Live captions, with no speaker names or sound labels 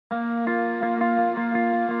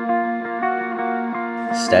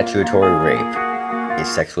Statutory rape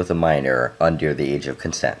is sex with a minor under the age of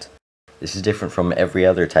consent. This is different from every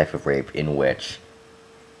other type of rape in which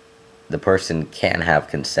the person can have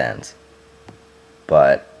consent,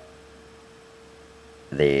 but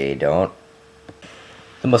they don't.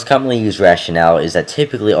 The most commonly used rationale is that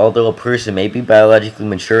typically, although a person may be biologically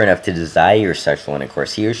mature enough to desire sexual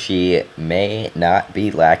intercourse, he or she may not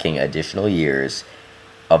be lacking additional years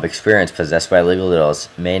of experience possessed by legal adults,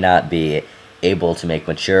 may not be able to make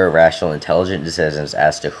mature, rational, intelligent decisions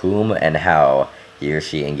as to whom and how he or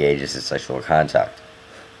she engages in sexual contact.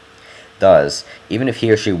 Thus, even if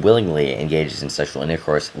he or she willingly engages in sexual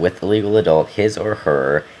intercourse with a legal adult, his or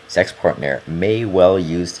her sex partner may well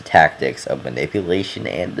use the tactics of manipulation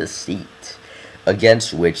and deceit,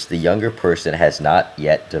 against which the younger person has not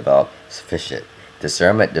yet developed sufficient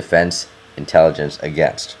discernment, defense, intelligence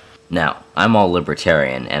against. Now, I'm all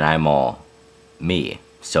libertarian and I'm all me,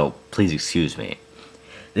 so please excuse me.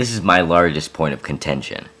 This is my largest point of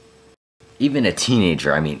contention. Even a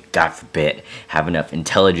teenager, God forbid, have enough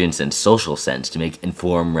intelligence and social sense to make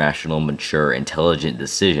informed, rational, mature, intelligent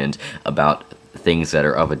decisions about things that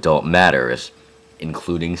are of adult matters,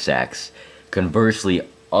 including sex. Conversely,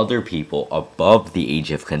 other people above the age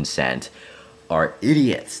of consent are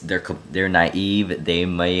idiots. They're naive. They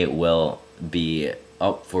may well be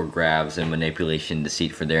up for grabs and manipulation and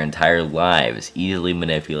deceit for their entire lives. Easily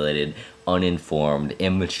manipulated, uninformed,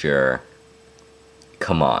 immature.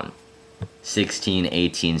 Come on. 16,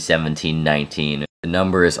 18, 17, 19. The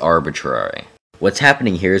number is arbitrary. What's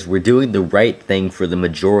happening here is we're doing the right thing for the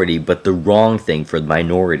majority, but the wrong thing for the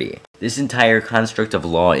minority. This entire construct of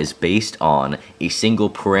law is based on a single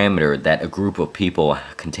parameter that a group of people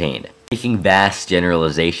contain, making vast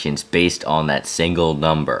generalizations based on that single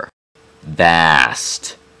number.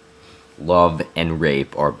 Vast. Love and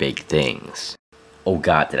rape are big things. Oh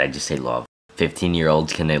god, did I just say love?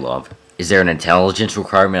 15-year-olds, can they love? Is there an intelligence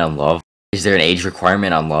requirement on love? Is there an age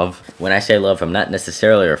requirement on love? When I say love, I'm not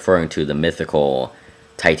necessarily referring to the mythical,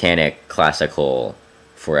 titanic, classical,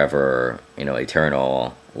 forever,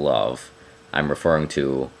 eternal love. I'm referring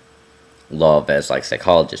to love as like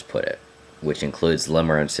psychologists put it, which includes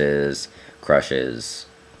limerances, crushes,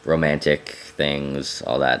 romantic things,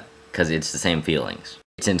 all that, because it's the same feelings.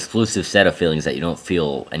 It's an exclusive set of feelings that you don't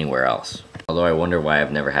feel anywhere else. Although I wonder why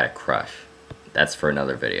I've never had a crush. That's for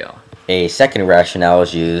another video. A second rationale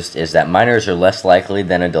used is that minors are less likely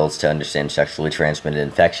than adults to understand sexually transmitted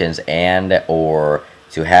infections and or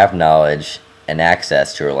to have knowledge and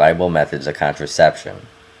access to reliable methods of contraception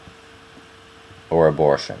or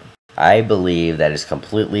abortion. I believe that is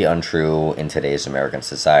completely untrue in today's American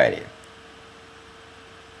society.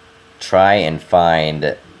 Try and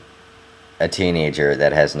find a teenager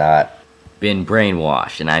that has not been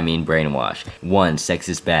brainwashed, and I mean brainwashed. 1, sex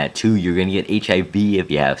is bad. 2, you're gonna get HIV if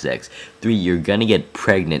you have sex. 3, you're gonna get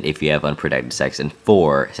pregnant if you have unprotected sex. And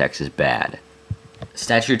 4, sex is bad.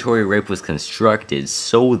 Statutory rape was constructed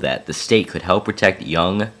so that the state could help protect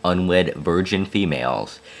young, unwed virgin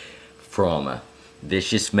females from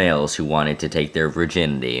vicious males who wanted to take their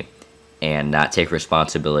virginity and not take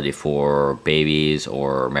responsibility for babies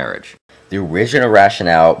or marriage. The original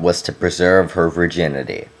rationale was to preserve her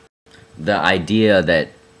virginity. The idea that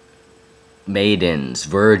maidens,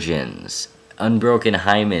 virgins, unbroken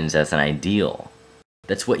hymens as an ideal.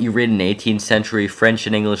 That's what you read in 18th century French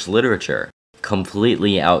and English literature.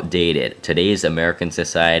 Completely outdated. Today's American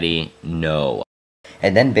society, no.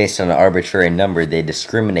 And then based on an arbitrary number, they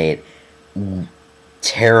discriminate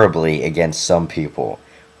terribly against some people.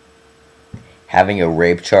 Having a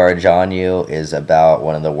rape charge on you is about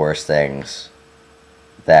one of the worst things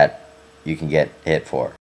that you can get hit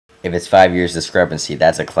for. If it's 5 years discrepancy,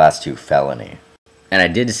 that's a class 2 felony. And I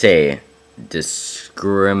did say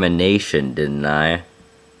discrimination, didn't I?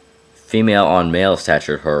 Female on male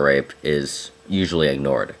statutory rape is usually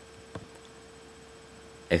ignored.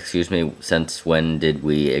 Excuse me, since when did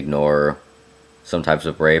we ignore some types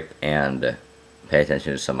of rape and pay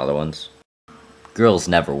attention to some other ones? Girls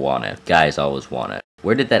never want it. Guys always want it.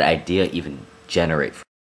 Where did that idea even generate from?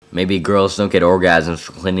 Maybe girls don't get orgasms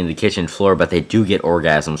from cleaning the kitchen floor, but they do get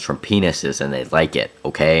orgasms from penises and they like it,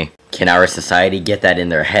 okay? Can our society get that in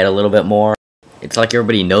their head a little bit more? It's like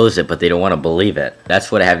everybody knows it, but they don't want to believe it.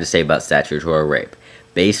 That's what I have to say about statutory rape.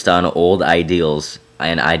 Based on old ideals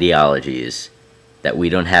and ideologies that we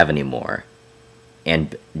don't have anymore.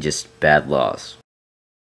 And just bad laws.